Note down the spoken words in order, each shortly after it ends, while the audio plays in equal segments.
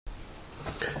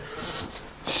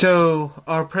So,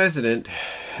 our president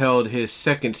held his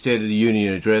second State of the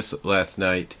Union address last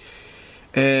night.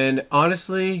 And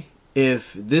honestly,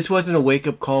 if this wasn't a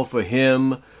wake-up call for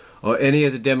him or any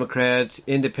of the Democrats,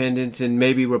 independents, and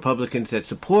maybe Republicans that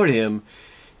support him,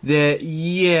 that,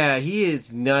 yeah, he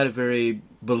is not a very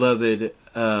beloved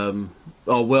or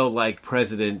well-liked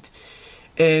president.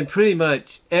 And pretty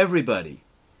much everybody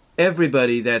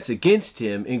that's against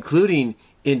him, including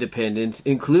independents,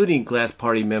 including Glass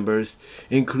Party members,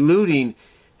 including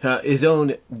his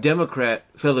own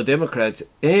fellow Democrats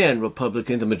and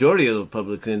Republicans, the majority of the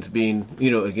Republicans being,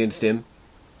 against him.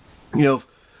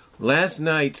 Last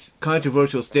night's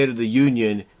controversial State of the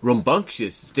Union,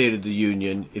 rambunctious State of the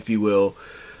Union, if you will,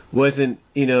 wasn't,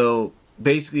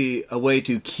 basically a way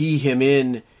to key him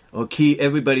in or key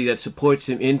everybody that supports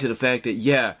him into the fact that,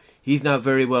 yeah, he's not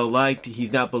very well liked,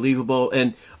 he's not believable,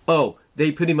 and, they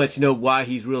pretty much know why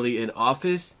he's really in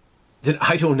office, then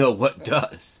I don't know what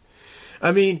does.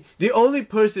 I mean, the only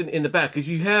person in the back, because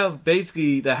you have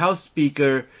basically the House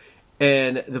Speaker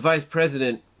and the Vice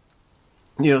President,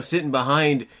 sitting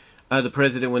behind the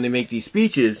President when they make these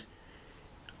speeches,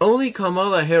 only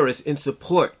Kamala Harris in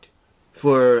support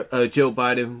for Joe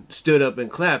Biden stood up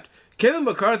and clapped. Kevin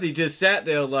McCarthy just sat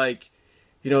there like,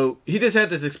 he just had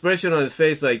this expression on his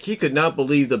face like he could not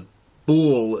believe the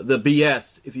bull, the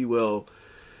BS, if you will.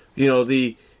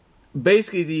 The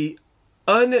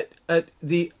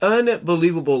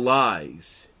unbelievable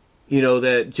lies,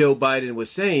 that Joe Biden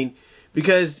was saying.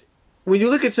 Because when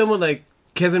you look at someone like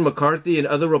Kevin McCarthy and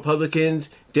other Republicans,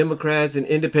 Democrats, and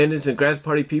independents and Grass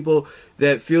Party people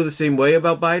that feel the same way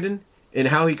about Biden and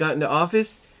how he got into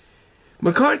office,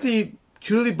 McCarthy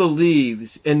truly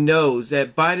believes and knows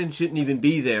that Biden shouldn't even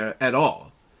be there at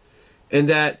all. And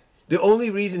that the only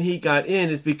reason he got in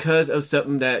is because of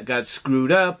something that got screwed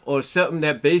up or something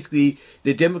that basically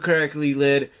the democratically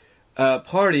led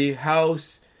party,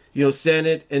 House,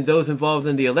 Senate, and those involved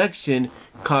in the election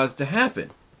caused to happen.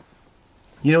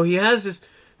 He has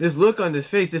this look on his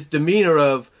face, this demeanor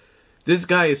of, this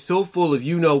guy is so full of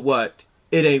it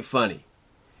ain't funny.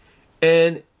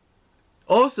 And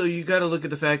also, you got to look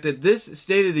at the fact that this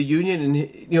State of the Union and,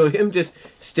 him just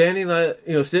standing like,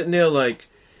 sitting there like,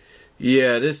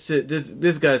 yeah,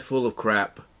 this guy's full of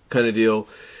crap kind of deal.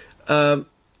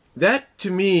 That, to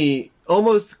me,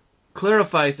 almost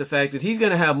clarifies the fact that he's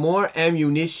going to have more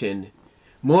ammunition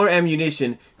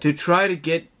to try to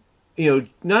get,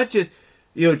 not just,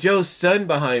 Joe's son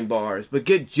behind bars, but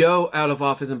get Joe out of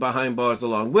office and behind bars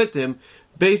along with him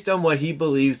based on what he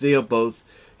believes they are both,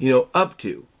 up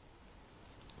to.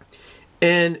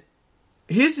 And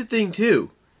here's the thing,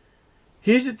 too.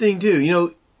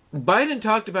 Biden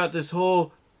talked about this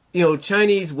whole,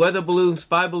 Chinese weather balloon,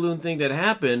 spy balloon thing that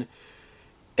happened,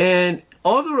 and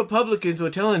all the Republicans were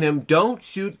telling him, don't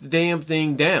shoot the damn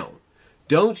thing down.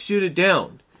 Don't shoot it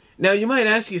down. Now, you might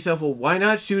ask yourself, well, why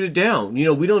not shoot it down?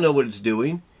 We don't know what it's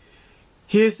doing.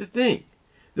 Here's the thing.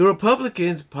 The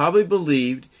Republicans probably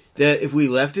believed that if we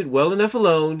left it well enough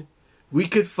alone, we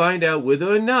could find out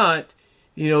whether or not,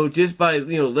 just by,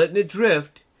 letting it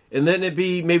drift, and letting it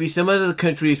be maybe some other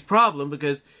country's problem,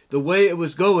 because the way it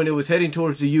was going, it was heading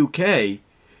towards the UK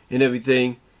and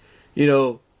everything.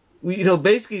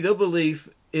 Basically their belief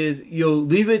is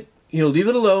leave it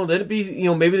alone. Let it be,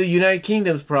 maybe the United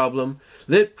Kingdom's problem.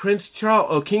 Let Prince Charles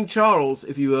or King Charles,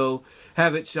 if you will,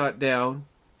 have it shot down,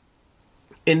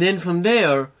 and then from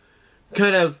there,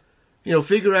 kind of,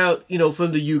 figure out,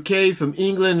 from the UK, from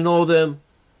England, and all them,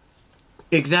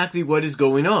 exactly what is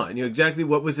going on. Exactly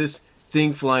what was this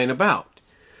thing flying about.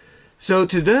 So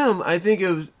to them, I think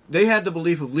they had the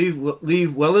belief of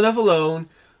leave well enough alone,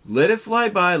 let it fly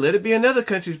by, let it be another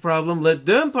country's problem, let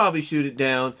them probably shoot it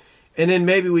down, and then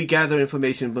maybe we gather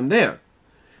information from there.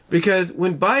 Because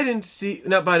when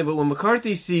when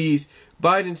McCarthy sees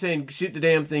Biden saying shoot the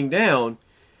damn thing down,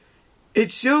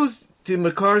 it shows to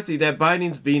McCarthy that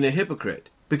Biden's being a hypocrite.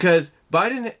 Because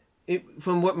Biden,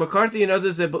 from what McCarthy and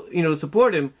others that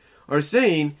support him are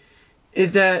saying,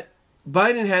 is that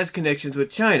Biden has connections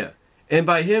with China. And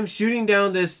by him shooting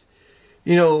down this,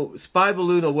 spy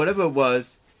balloon or whatever it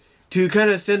was, to kind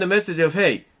of send a message of,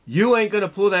 hey, you ain't going to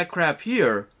pull that crap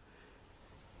here,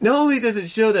 not only does it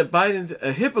show that Biden's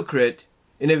a hypocrite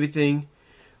and everything,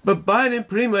 but Biden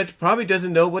pretty much probably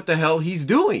doesn't know what the hell he's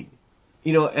doing,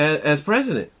 as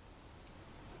president.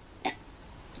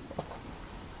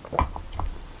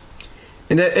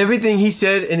 And that everything he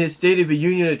said in his State of the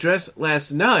Union address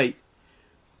last night,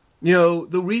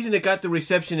 the reason it got the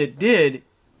reception it did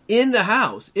in the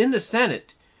House, in the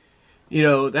Senate,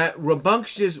 that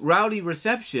rambunctious, rowdy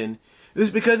reception, It was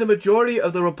because the majority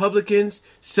of the Republicans,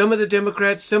 some of the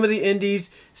Democrats, some of the Indies,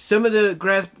 some of the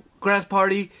grass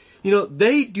party,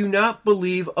 they do not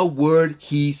believe a word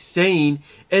he's saying,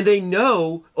 and they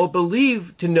know or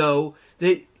believe to know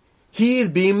that he is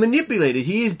being manipulated.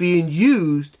 He is being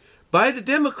used by the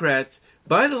Democrats,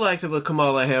 by the likes of a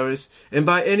Kamala Harris, and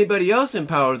by anybody else in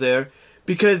power there,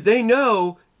 because they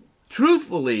know,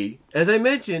 truthfully, as I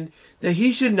mentioned, that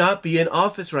he should not be in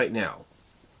office right now.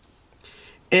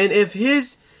 And if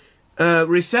his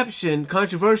reception,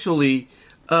 controversially,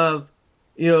 of,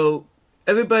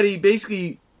 everybody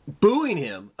basically booing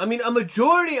him, I mean, a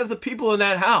majority of the people in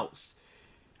that house,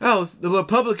 the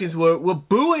Republicans were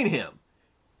booing him.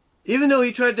 Even though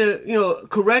he tried to,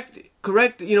 correct,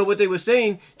 what they were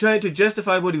saying, trying to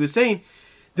justify what he was saying,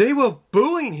 they were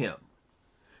booing him.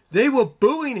 They were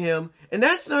booing him, and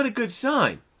that's not a good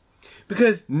sign.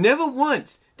 Because never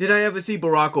once did I ever see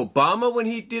Barack Obama, when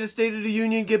he did a State of the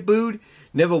Union, get booed.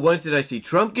 Never once did I see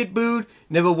Trump get booed.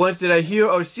 Never once did I hear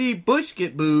or see Bush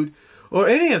get booed, or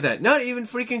any of that. Not even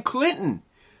freaking Clinton.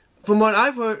 From what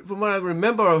I've heard, from what I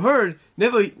remember or heard,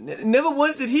 never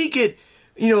once did he get,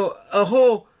 a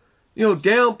whole,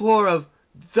 downpour of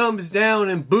thumbs down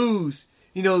and boos,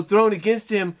 thrown against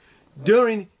him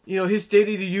during, his State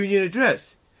of the Union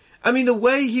address. I mean, the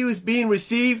way he was being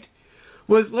received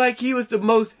was like he was the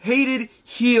most hated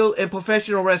heel in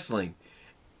professional wrestling.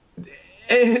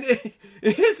 And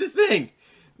here's the thing.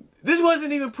 This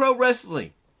wasn't even pro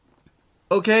wrestling.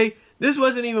 Okay? This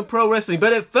wasn't even pro wrestling.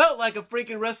 But it felt like a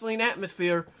freaking wrestling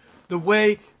atmosphere. The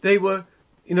way they were,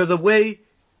 the way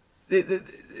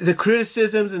the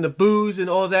criticisms and the boos and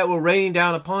all that were raining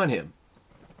down upon him.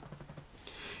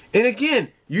 And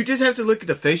again, you just have to look at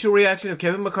the facial reaction of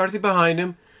Kevin McCarthy behind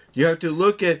him. You have to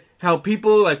look at how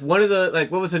people, like one of the,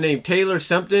 what was her name, Taylor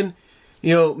something,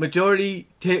 majority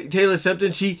Taylor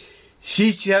something, she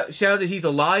shouted he's a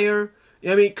liar.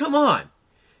 I mean, come on.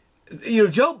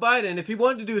 Joe Biden, if he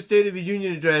wanted to do a State of the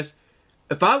Union address,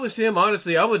 if I was him,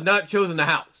 honestly, I would not have chosen the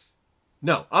House.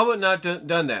 No, I would not have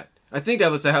done that. I think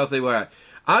that was the House they were at.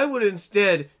 I would have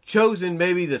instead chosen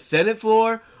maybe the Senate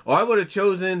floor, or I would have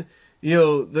chosen,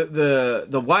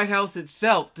 the White House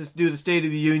itself to do the State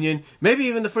of the Union, maybe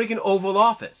even the freaking Oval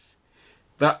Office.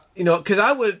 But,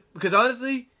 because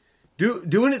honestly,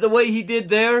 doing it the way he did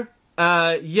there,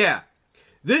 yeah.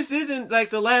 This isn't like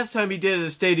the last time he did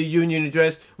a State of Union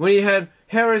address when he had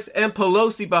Harris and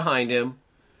Pelosi behind him,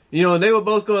 and they were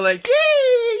both going like, yay,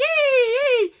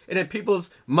 yay, yay. And in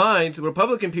people's minds,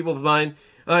 Republican people's mind,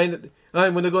 when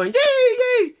they're going,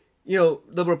 yay, yay,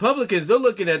 the Republicans, they're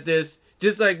looking at this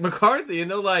just like McCarthy,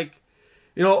 and they're like,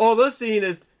 all they're seeing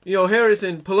is, Harris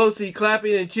and Pelosi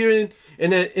clapping and cheering,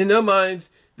 and then in their minds,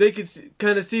 they could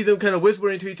kind of see them kind of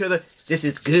whispering to each other, this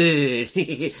is good.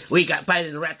 We got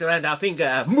Biden wrapped around our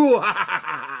finger.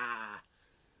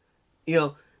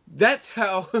 That's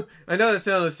how, I know that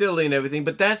sounds silly and everything,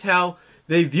 but that's how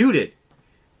they viewed it.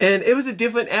 And it was a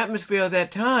different atmosphere at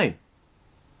that time.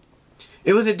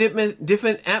 It was a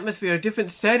different atmosphere, a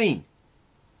different setting.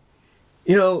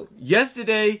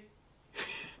 Yesterday,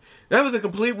 that was a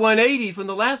complete 180 from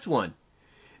the last one.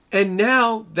 And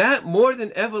now, that more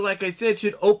than ever, like I said,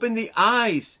 should open the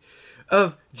eyes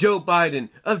of Joe Biden,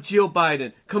 of Jill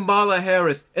Biden, Kamala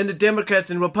Harris, and the Democrats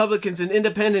and Republicans and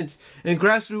independents and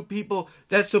grassroots people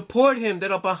that support him,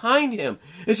 that are behind him.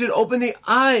 It should open the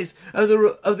eyes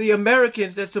of the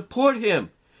Americans that support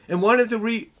him and want him to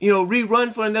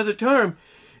rerun for another term.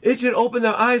 It should open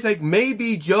their eyes like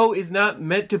maybe Joe is not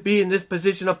meant to be in this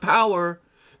position of power,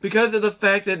 because of the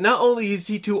fact that not only is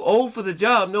he too old for the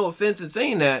job, no offense in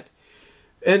saying that,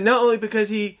 and not only because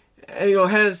he,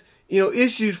 has,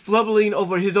 issues flubbling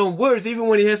over his own words, even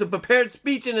when he has a prepared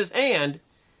speech in his hand,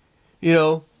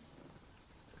 last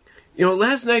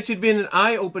night should be an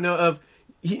eye-opener of,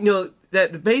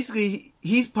 that basically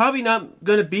he's probably not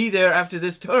going to be there after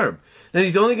this term. That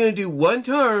he's only going to do one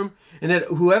term, and that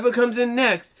whoever comes in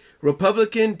next,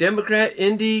 Republican, Democrat,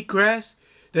 Indie, Grass,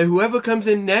 that whoever comes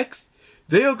in next,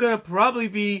 they are going to probably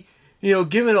be,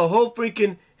 given a whole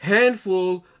freaking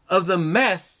handful of the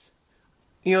mess,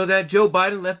 that Joe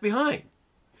Biden left behind.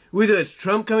 Whether it's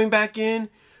Trump coming back in,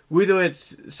 whether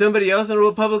it's somebody else in the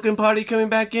Republican Party coming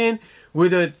back in,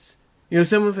 whether it's,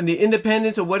 someone from the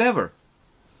independents or whatever.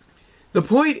 The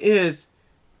point is,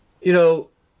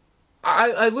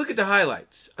 I look at the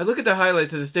highlights. I look at the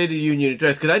highlights of the State of the Union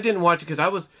address, because I didn't watch it because I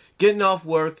was getting off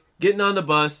work, getting on the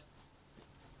bus,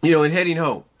 and heading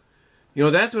home.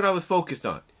 That's what I was focused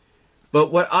on.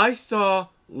 But what I saw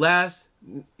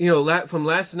from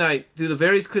last night through the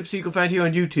various clips you can find here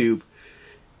on YouTube,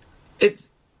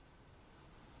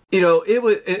 it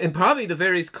was, and probably the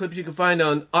various clips you can find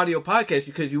on audio podcasts,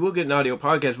 because you will get an audio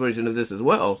podcast version of this as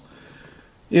well.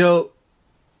 I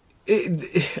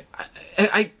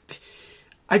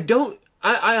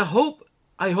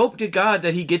hope to God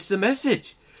that he gets the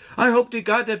message. I hope to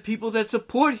God that people that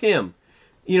support him,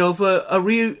 for a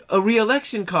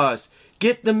re-election cause,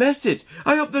 get the message.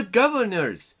 I hope the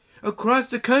governors across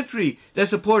the country that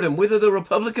support him, whether they're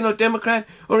Republican or Democrat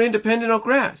or independent or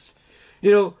grass,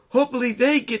 hopefully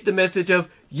they get the message of,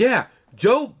 yeah,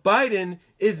 Joe Biden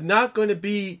is not going to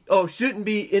be, or shouldn't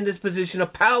be in this position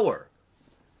of power.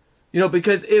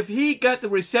 Because if he got the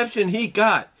reception he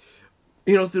got,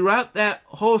 throughout that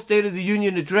whole State of the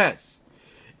Union address,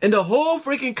 and the whole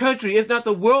freaking country, if not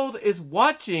the world, is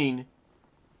watching,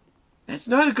 that's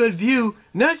not a good view,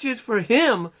 not just for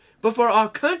him, but for our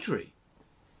country.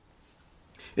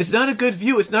 It's not a good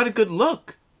view. It's not a good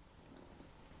look.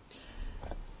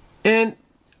 And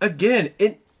again,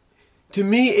 to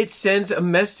me, it sends a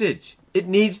message. It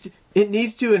needs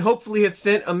to, and hopefully has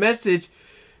sent a message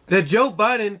that Joe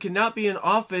Biden cannot be in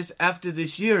office after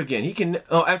this year again.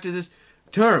 After this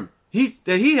term,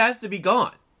 that he has to be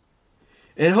gone.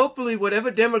 And hopefully,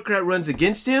 whatever Democrat runs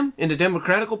against him in the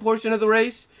Democratical portion of the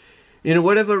race,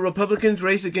 whatever Republicans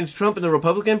race against Trump in the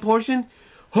Republican portion,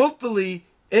 hopefully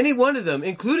any one of them,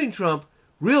 including Trump,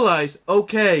 realize,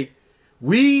 okay,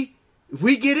 if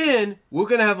we get in, we're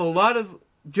going to have a lot of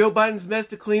Joe Biden's mess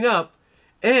to clean up,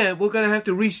 and we're going to have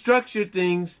to restructure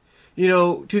things,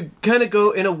 to kind of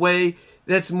go in a way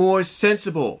that's more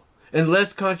sensible and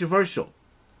less controversial.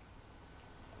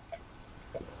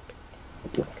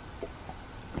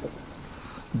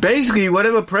 Basically,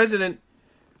 whatever president,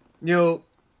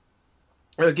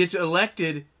 gets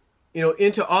elected,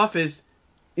 into office,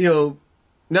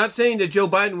 not saying that Joe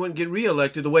Biden wouldn't get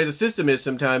reelected the way the system is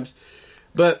sometimes,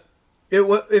 but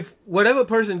if whatever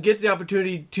person gets the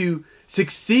opportunity to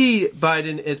succeed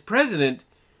Biden as president,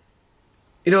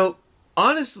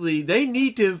 honestly, they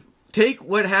need to take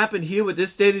what happened here with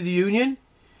this State of the Union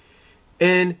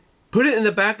and put it in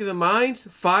the back of their minds,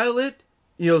 file it,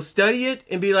 study it,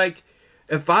 and be like,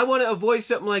 if I want to avoid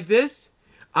something like this,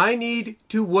 I need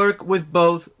to work with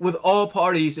all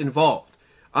parties involved.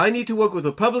 I need to work with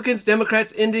Republicans,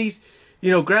 Democrats, Indies,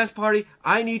 Grass Party.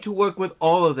 I need to work with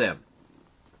all of them.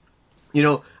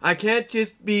 I can't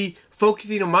just be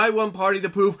focusing on my one party to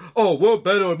prove, oh, we're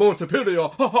better and more superior.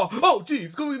 Oh,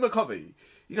 geez, go eat my coffee.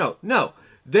 No.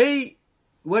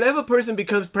 Whatever person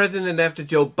becomes president after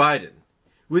Joe Biden,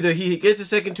 whether he gets a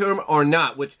second term or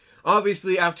not, which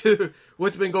obviously after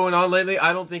what's been going on lately,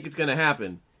 I don't think it's going to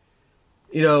happen.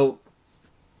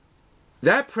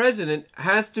 That president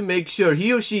has to make sure,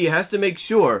 he or she has to make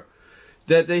sure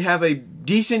that they have a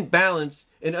decent balance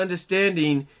and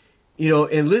understanding,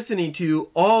 and listening to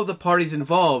all the parties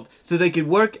involved so they can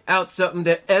work out something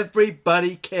that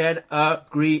everybody can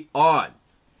agree on.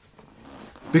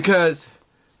 Because,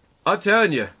 I'm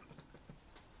telling you,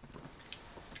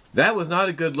 that was not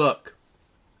a good look.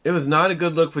 It was not a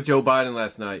good look for Joe Biden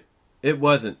last night. It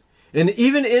wasn't. And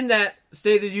even in that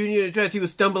State of the Union address, he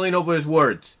was stumbling over his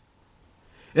words.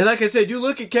 And like I said, you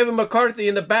look at Kevin McCarthy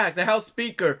in the back, the House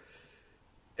Speaker,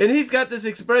 and he's got this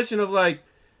expression of like,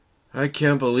 I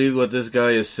can't believe what this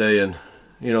guy is saying.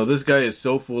 This guy is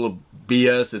so full of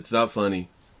BS, it's not funny.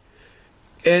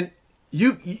 And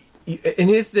and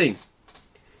here's the thing.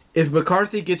 If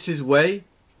McCarthy gets his way,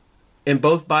 and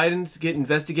both Bidens get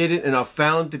investigated and are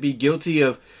found to be guilty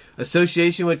of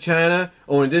association with China,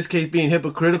 or in this case being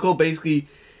hypocritical, basically,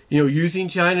 using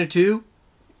China too,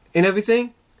 and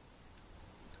everything,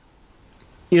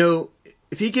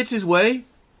 if he gets his way,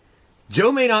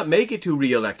 Joe may not make it to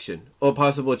re-election or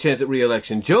possible chance at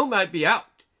re-election. Joe might be out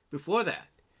before that.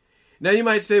 Now you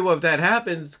might say, well, if that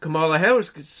happens, Kamala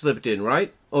Harris slipped in,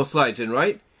 right? Or slides in,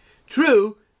 right?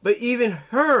 True, but even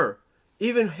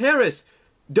Harris,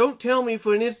 don't tell me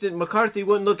for an instant McCarthy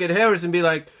wouldn't look at Harris and be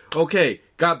like, okay,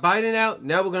 got Biden out,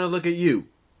 now we're going to look at you.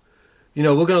 We're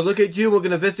going to look at you, we're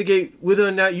going to investigate whether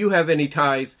or not you have any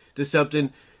ties to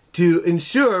something to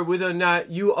ensure whether or not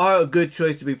you are a good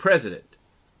choice to be president.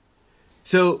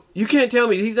 So you can't tell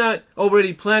me he's not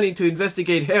already planning to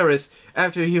investigate Harris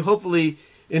after he hopefully,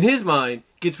 in his mind,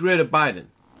 gets rid of Biden.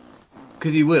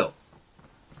 Because he will.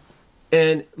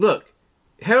 And look,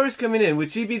 Harris coming in,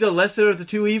 would she be the lesser of the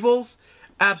two evils?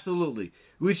 Absolutely.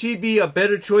 Would she be a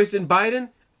better choice than Biden?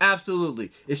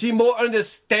 Absolutely. Is she more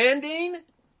understanding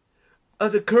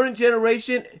of the current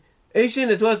generation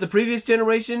as well as the previous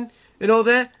generation and all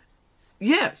that?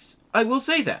 Yes, I will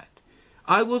say that.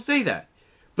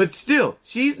 But still,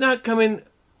 she's not coming.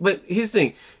 But here's the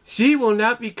thing. She will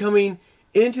not be coming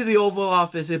into the Oval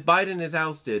Office if Biden is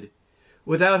ousted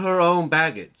without her own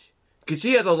baggage. Because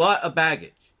she has a lot of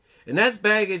baggage. And that's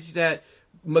baggage that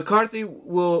McCarthy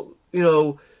will,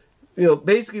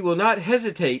 basically will not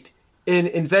hesitate in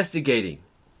investigating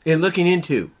and looking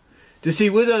into to see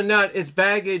whether or not it's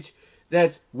baggage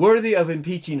that's worthy of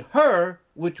impeaching her,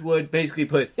 which would basically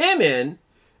put him in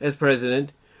as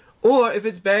president, or if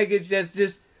it's baggage that's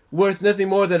just worth nothing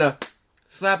more than a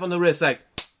slap on the wrist, like,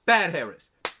 bad Harris,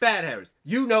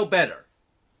 you know better.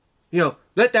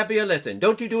 Let that be a lesson.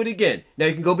 Don't you do it again. Now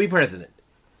you can go be president.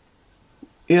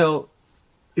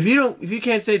 If you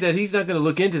can't say that he's not going to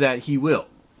look into that, he will.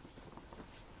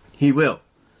 He will.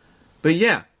 But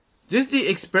yeah, just the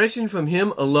expression from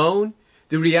him alone,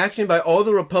 the reaction by all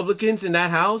the Republicans in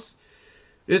that House,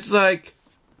 it's like,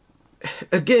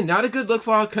 again, not a good look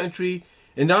for our country,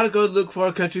 and not a good look for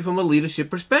our country from a leadership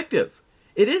perspective.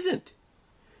 It isn't.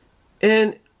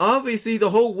 And obviously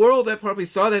the whole world that probably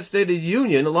saw that State of the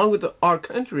Union, along with our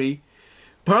country,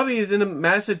 probably is in a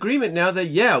mass agreement now that,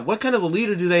 yeah, what kind of a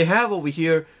leader do they have over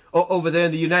here, over there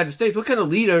in the United States? What kind of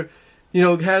leader,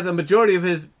 has a majority of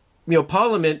his,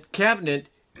 parliament, cabinet,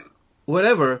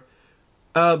 whatever,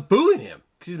 booing him?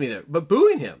 But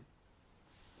booing him.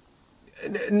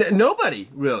 Nobody,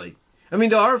 really. I mean,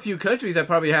 there are a few countries that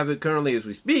probably have it currently as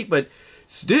we speak, but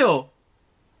still,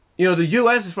 the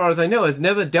U.S., as far as I know, has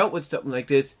never dealt with something like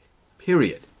this,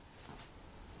 period.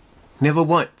 Never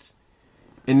once.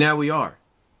 And now we are.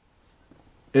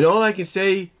 And all I can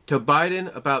say to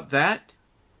Biden about that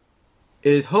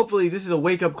is hopefully this is a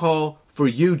wake-up call for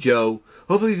you, Joe.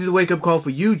 Hopefully this is a wake-up call for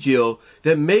you, Jill,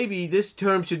 that maybe this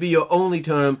term should be your only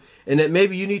term, and that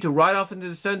maybe you need to ride off into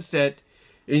the sunset,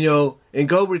 and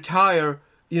go retire,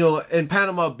 in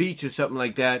Panama Beach or something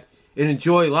like that, and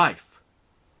enjoy life.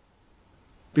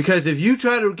 Because if you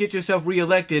try to get yourself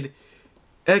reelected,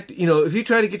 if you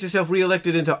try to get yourself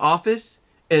reelected into office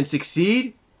and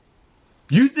succeed,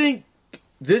 you think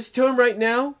this term right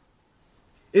now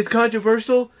is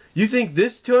controversial? You think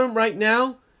this term right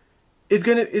now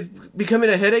is becoming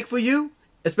a headache for you,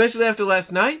 especially after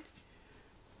last night?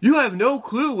 You have no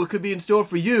clue what could be in store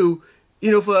for you,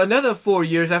 for another 4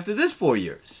 years after this 4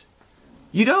 years.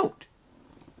 You don't.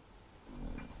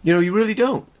 You really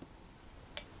don't.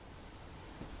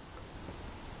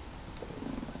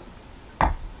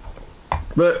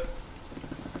 But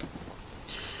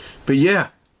yeah.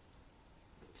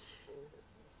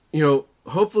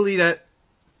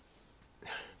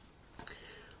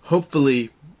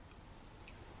 Hopefully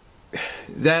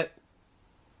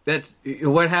that's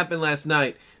what happened last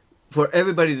night for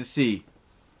everybody to see.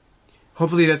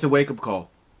 Hopefully that's a wake-up call.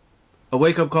 A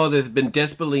wake-up call that has been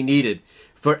desperately needed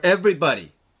for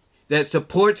everybody that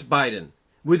supports Biden.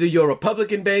 Whether you're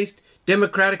Republican-based,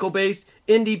 Democratical-based,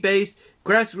 indie-based,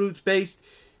 grassroots-based,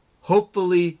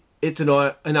 hopefully it's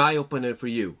an eye-opener for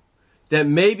you. That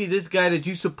maybe this guy that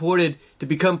you supported to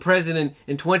become president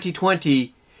in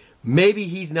 2020, maybe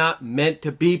he's not meant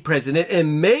to be president.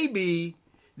 And maybe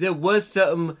there was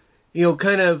something,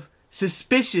 kind of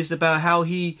suspicious about how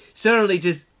he suddenly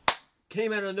just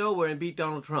came out of nowhere and beat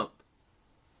Donald Trump.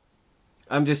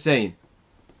 I'm just saying.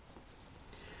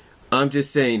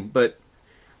 But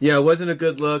yeah, it wasn't a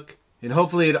good look. And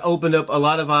hopefully it opened up a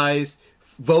lot of eyes,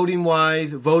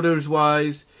 voting-wise,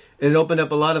 voters-wise. It opened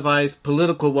up a lot of eyes,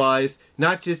 political-wise,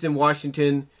 not just in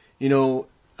Washington, where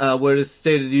the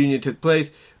State of the Union took place,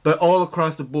 but all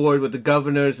across the board with the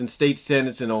governors and state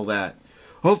senates and all that.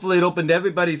 Hopefully it opened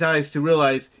everybody's eyes to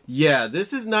realize, yeah,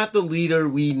 this is not the leader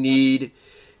we need,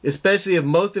 especially if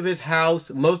most of his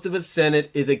House, most of his Senate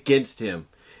is against him.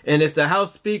 And if the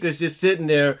House Speaker is just sitting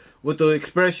there with the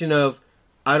expression of,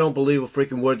 I don't believe a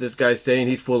freaking word this guy's saying,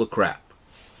 he's full of crap.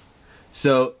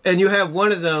 So, and you have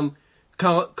one of them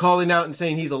calling out and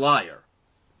saying he's a liar.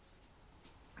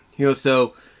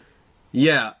 So,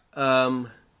 yeah,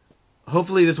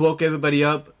 hopefully this woke everybody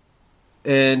up,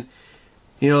 and,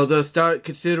 they'll start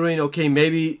considering, do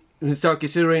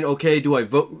I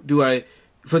vote,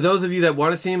 for those of you that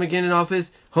want to see him again in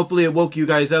office, hopefully it woke you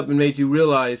guys up and made you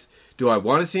realize, do I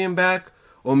want to see him back,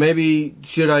 or maybe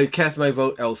should I cast my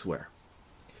vote elsewhere?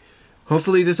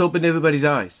 Hopefully this opened everybody's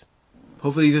eyes.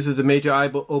 Hopefully this is a major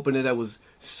eye opener that was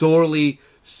sorely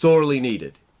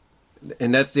needed.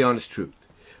 And that's the honest truth.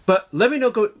 But let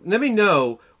me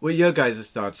know what your guys'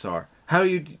 thoughts are. How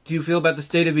do you feel about the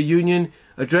State of the Union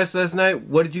address last night?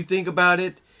 What did you think about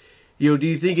it? Do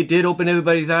you think it did open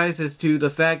everybody's eyes as to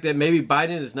the fact that maybe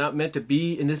Biden is not meant to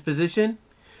be in this position?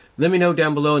 Let me know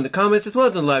down below in the comments, as well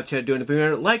as in the live chat during the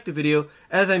premiere. Like the video.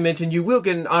 As I mentioned, you will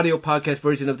get an audio podcast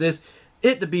version of this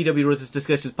at the BW Roses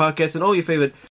Discussions podcast and all your favorite